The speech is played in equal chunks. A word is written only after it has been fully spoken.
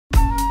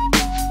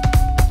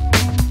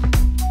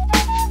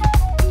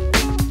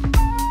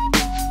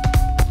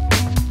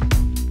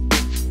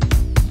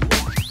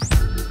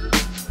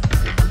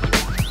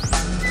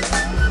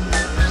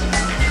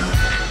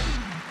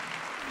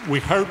we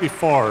heard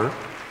before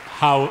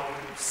how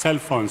cell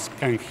phones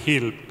can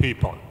heal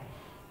people.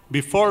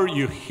 Before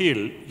you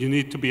heal, you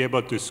need to be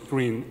able to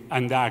screen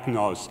and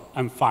diagnose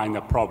and find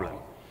a problem.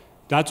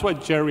 That's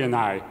what Jerry and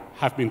I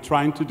have been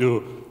trying to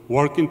do,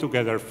 working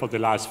together for the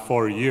last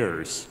 4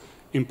 years.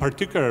 In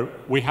particular,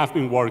 we have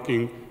been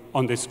working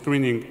on the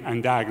screening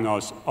and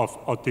diagnosis of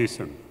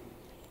autism.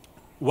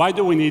 Why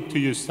do we need to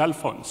use cell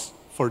phones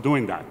for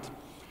doing that?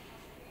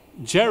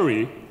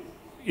 Jerry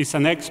is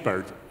an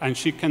expert, and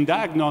she can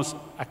diagnose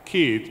a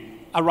kid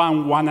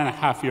around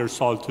 1.5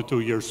 years old to 2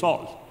 years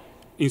old.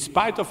 In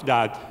spite of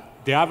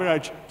that, the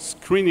average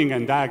screening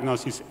and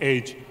diagnosis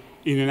age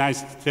in the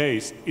United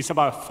States is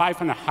about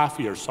 5.5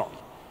 years old.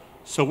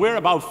 So we're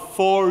about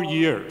 4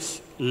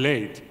 years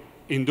late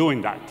in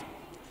doing that.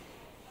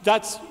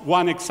 That's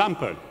one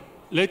example.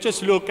 Let's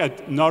just look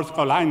at North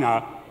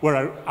Carolina,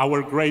 where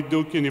our great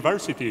Duke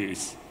University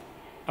is.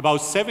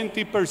 About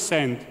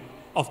 70%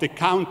 of the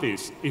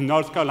counties in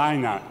North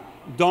Carolina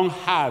don't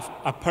have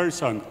a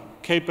person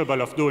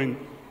capable of doing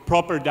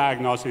proper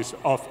diagnosis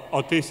of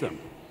autism.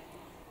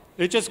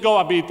 Let's just go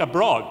a bit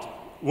abroad,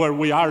 where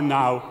we are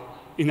now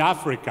in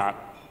Africa.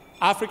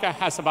 Africa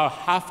has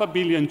about 500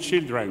 million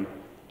children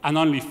and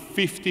only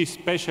 50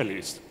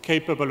 specialists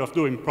capable of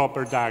doing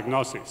proper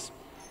diagnosis.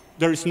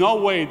 There is no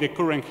way the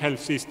current health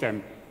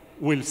system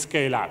will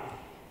scale up.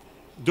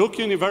 Duke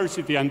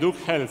University and Duke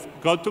Health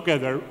got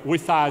together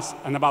with us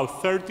and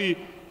about 30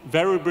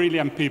 very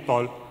brilliant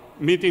people,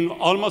 meeting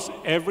almost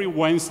every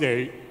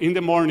Wednesday in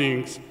the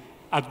mornings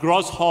at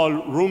Gross Hall,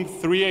 room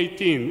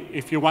 318,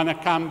 if you want to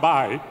come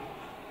by,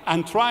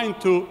 and trying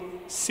to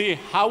see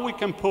how we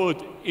can put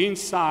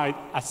inside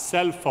a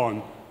cell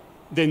phone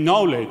the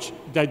knowledge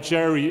that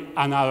Jerry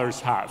and others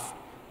have.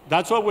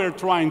 That's what we're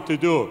trying to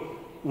do.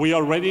 We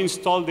already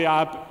installed the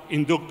app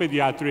in Duke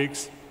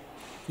Pediatrics.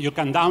 You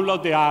can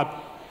download the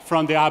app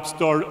from the App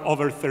Store.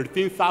 Over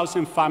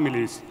 13,000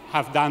 families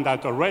have done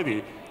that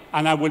already.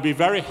 And I will be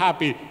very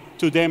happy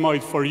to demo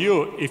it for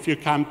you if you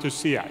come to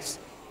see us.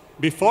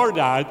 Before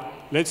that,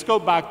 let's go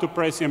back to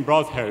President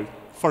Broadhead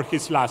for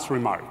his last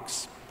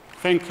remarks.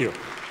 Thank you.